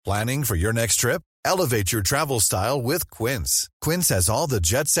Planning for your next trip? Elevate your travel style with Quince. Quince has all the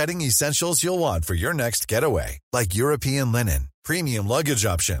jet-setting essentials you'll want for your next getaway, like European linen, premium luggage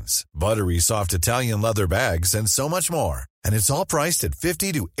options, buttery soft Italian leather bags, and so much more. And it's all priced at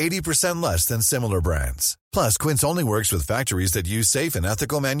 50 to 80% less than similar brands. Plus, Quince only works with factories that use safe and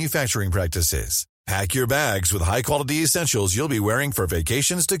ethical manufacturing practices. Pack your bags with high-quality essentials you'll be wearing for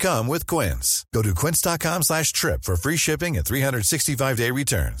vacations to come with Quince. Go to quince.com/trip for free shipping and 365-day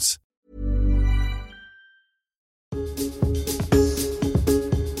returns.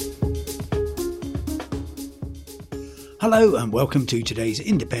 Hello and welcome to today's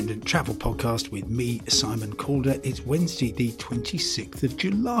independent travel podcast with me, Simon Calder. It's Wednesday the 26th of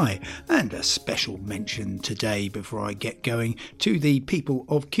July, and a special mention today before I get going to the people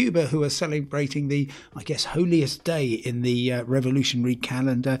of Cuba who are celebrating the, I guess, holiest day in the revolutionary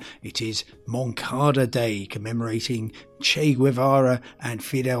calendar. It is Moncada Day, commemorating Che Guevara and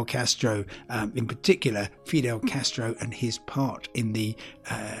Fidel Castro, in particular Fidel Castro and his part in the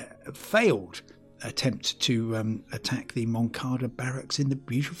failed attempt to attack the Moncada barracks in the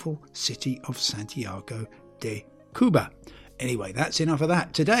beautiful city of Santiago de Cuba. Anyway, that's enough of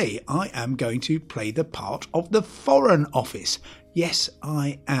that. Today, I am going to play the part of the Foreign Office. Yes,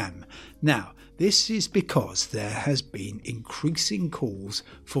 I am. Now, this is because there has been increasing calls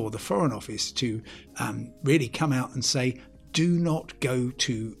for the Foreign Office to really come out and say, do not go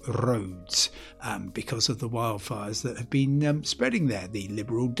to Rhodes because of the wildfires that have been spreading there. The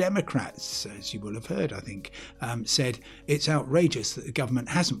Liberal Democrats, as you will have heard, I think, said it's outrageous that the government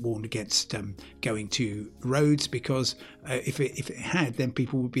hasn't warned against going to Rhodes because if it had, then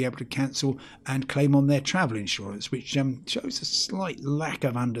people would be able to cancel and claim on their travel insurance, which shows a slight lack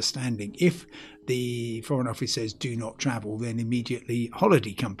of understanding. If the Foreign Office says do not travel, then immediately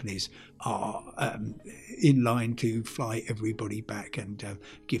holiday companies are in line to fly everybody back and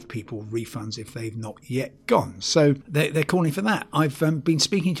give people refunds if they've not yet gone. So they're calling for that. I've been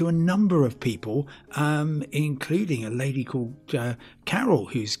speaking to a number of people, including a lady called Carol,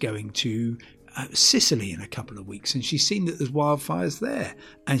 who's going to Sicily in a couple of weeks, and she's seen that there's wildfires there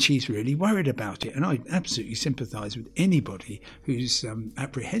and she's really worried about it. And I absolutely sympathise with anybody who's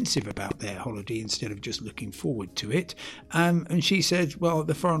apprehensive about their holiday instead of just looking forward to it. And she said, well,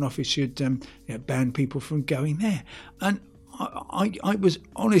 the Foreign Office should ban people from going there. And I was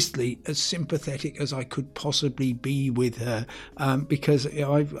honestly as sympathetic as I could possibly be with her, because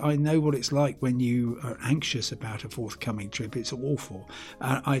I know what it's like when you are anxious about a forthcoming trip. It's awful.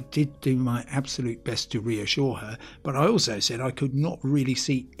 I did do my absolute best to reassure her, but I also said I could not really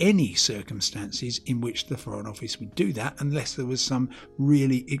see any circumstances in which the Foreign Office would do that unless there was some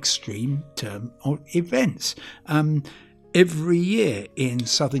really extreme term of events. Every year in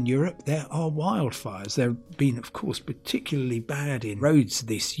southern Europe, there are wildfires. There have been, of course, particularly bad in Rhodes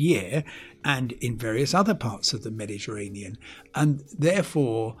this year and in various other parts of the Mediterranean. And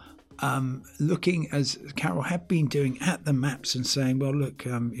therefore, looking, as Carol had been doing, at the maps and saying, well, look,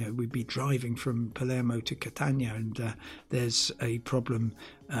 we'd be driving from Palermo to Catania and there's a problem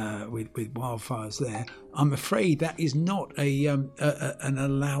with wildfires there. I'm afraid that is not an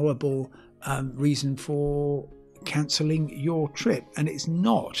allowable reason for cancelling your trip, and it's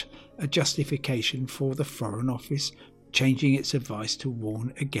not a justification for the Foreign Office changing its advice to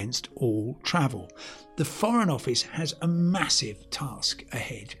warn against all travel. The Foreign Office has a massive task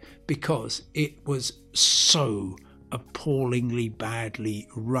ahead because it was so appallingly badly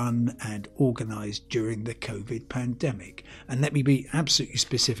run and organised during the COVID pandemic. And let me be absolutely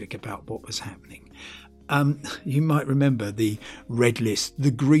specific about what was happening. You might remember the red list,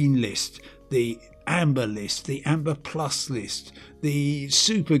 the green list, the amber list, the amber plus list, the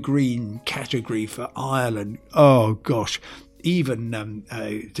super green category for Ireland. Oh gosh, even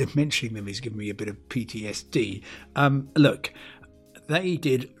mentioning them is giving me a bit of PTSD. Look, they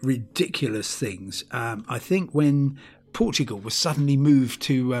did ridiculous things. I think when Portugal was suddenly moved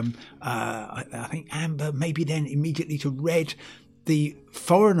to, I think amber, maybe then immediately to red, the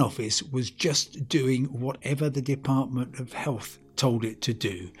Foreign Office was just doing whatever the Department of Health told it to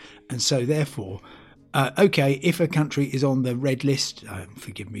do. And so therefore, okay, if a country is on the red list,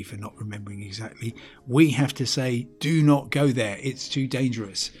 forgive me for not remembering exactly, we have to say, do not go there, it's too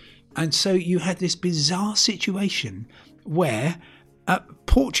dangerous. And so you had this bizarre situation where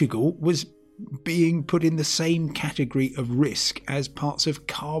Portugal was being put in the same category of risk as parts of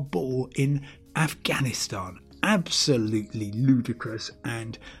Kabul in Afghanistan. Absolutely ludicrous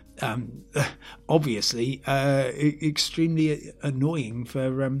and obviously extremely annoying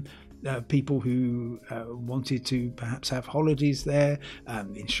for people who wanted to perhaps have holidays there.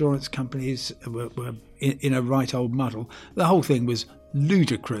 Insurance companies were in a right old muddle. The whole thing was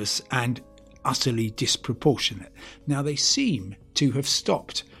ludicrous and utterly disproportionate. Now, they seem to have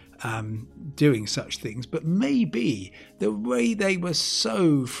stopped doing such things, but maybe the way they were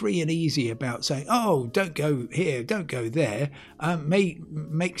so free and easy about saying, oh, don't go here, don't go there,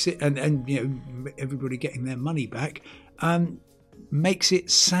 makes it, and you know, everybody getting their money back, makes it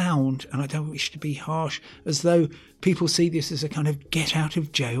sound, and I don't wish to be harsh, as though people see this as a kind of get out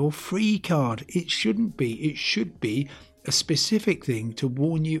of jail free card. It shouldn't be. It should be a specific thing to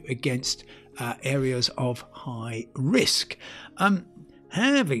warn you against areas of high risk.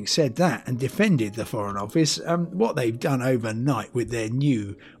 Having said that and defended the Foreign Office, what they've done overnight with their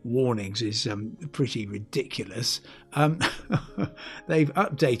new warnings is pretty ridiculous. They've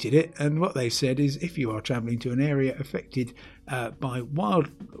updated it, and what they've said is if you are travelling to an area affected by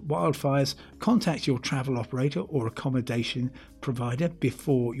wildfires, contact your travel operator or accommodation provider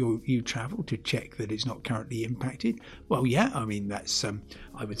before you travel to check that it's not currently impacted. Well, yeah, I mean, that's,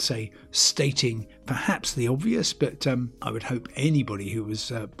 I would say, stating perhaps the obvious, but I would hope anybody who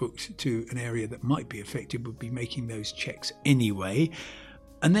was booked to an area that might be affected would be making those checks anyway.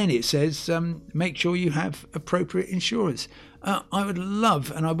 And then it says, make sure you have appropriate insurance. I would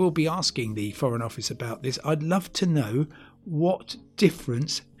love, and I will be asking the Foreign Office about this, I'd love to know what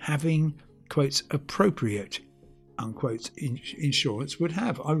difference having, quotes, appropriate, unquote, insurance would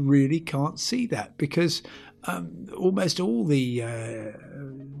have. I really can't see that, because almost all the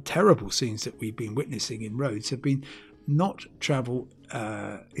terrible scenes that we've been witnessing in roads have been not travel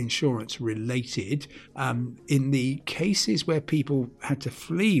insurance related. In the cases where people had to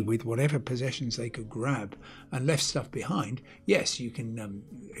flee with whatever possessions they could grab and left stuff behind, yes, you can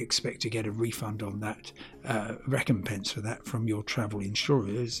expect to get a refund on that, recompense for that from your travel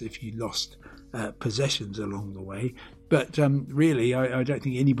insurers if you lost possessions along the way. But really, I don't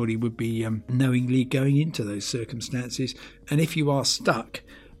think anybody would be knowingly going into those circumstances. And if you are stuck,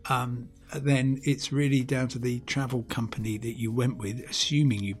 then it's really down to the travel company that you went with,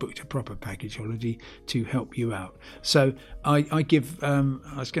 assuming you booked a proper package holiday, to help you out. So I give, I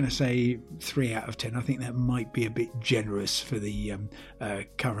was going to say 3 out of 10. I think that might be a bit generous for the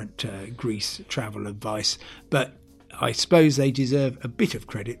current Greece travel advice, but I suppose they deserve a bit of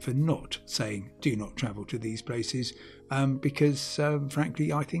credit for not saying do not travel to these places, because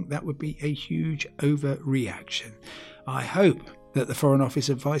frankly I think that would be a huge overreaction. I hope that the Foreign Office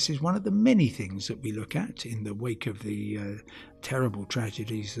advice is one of the many things that we look at in the wake of the terrible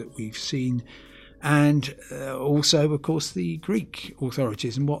tragedies that we've seen, and also, of course, the Greek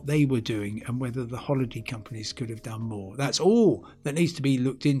authorities and what they were doing, and whether the holiday companies could have done more. That's all that needs to be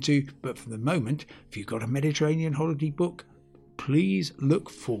looked into, but for the moment, if you've got a Mediterranean holiday book, please look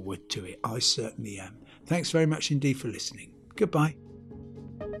forward to it. I certainly am. Thanks very much indeed for listening. Goodbye.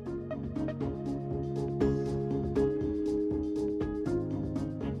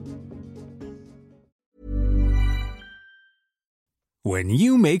 When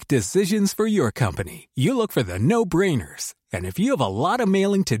you make decisions for your company, you look for the no-brainers. And if you have a lot of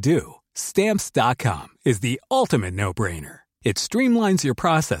mailing to do, Stamps.com is the ultimate no-brainer. It streamlines your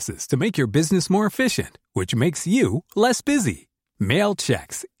processes to make your business more efficient, which makes you less busy. Mail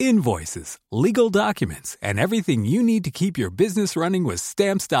checks, invoices, legal documents, and everything you need to keep your business running with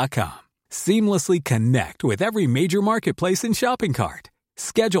Stamps.com. Seamlessly connect with every major marketplace and shopping cart.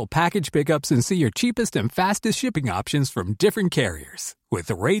 Schedule package pickups and see your cheapest and fastest shipping options from different carriers,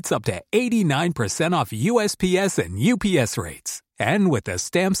 with rates up to 89% off USPS and UPS rates. And with the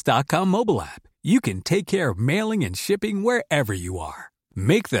Stamps.com mobile app, you can take care of mailing and shipping wherever you are.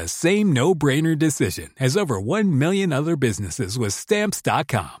 Make the same no-brainer decision as over 1 million other businesses with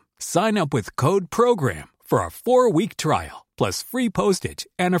Stamps.com. Sign up with code PROGRAM for a 4-week trial, plus free postage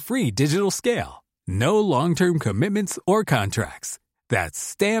and a free digital scale. No long-term commitments or contracts. That's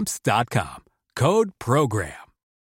Stamps.com. Code PROGRAM.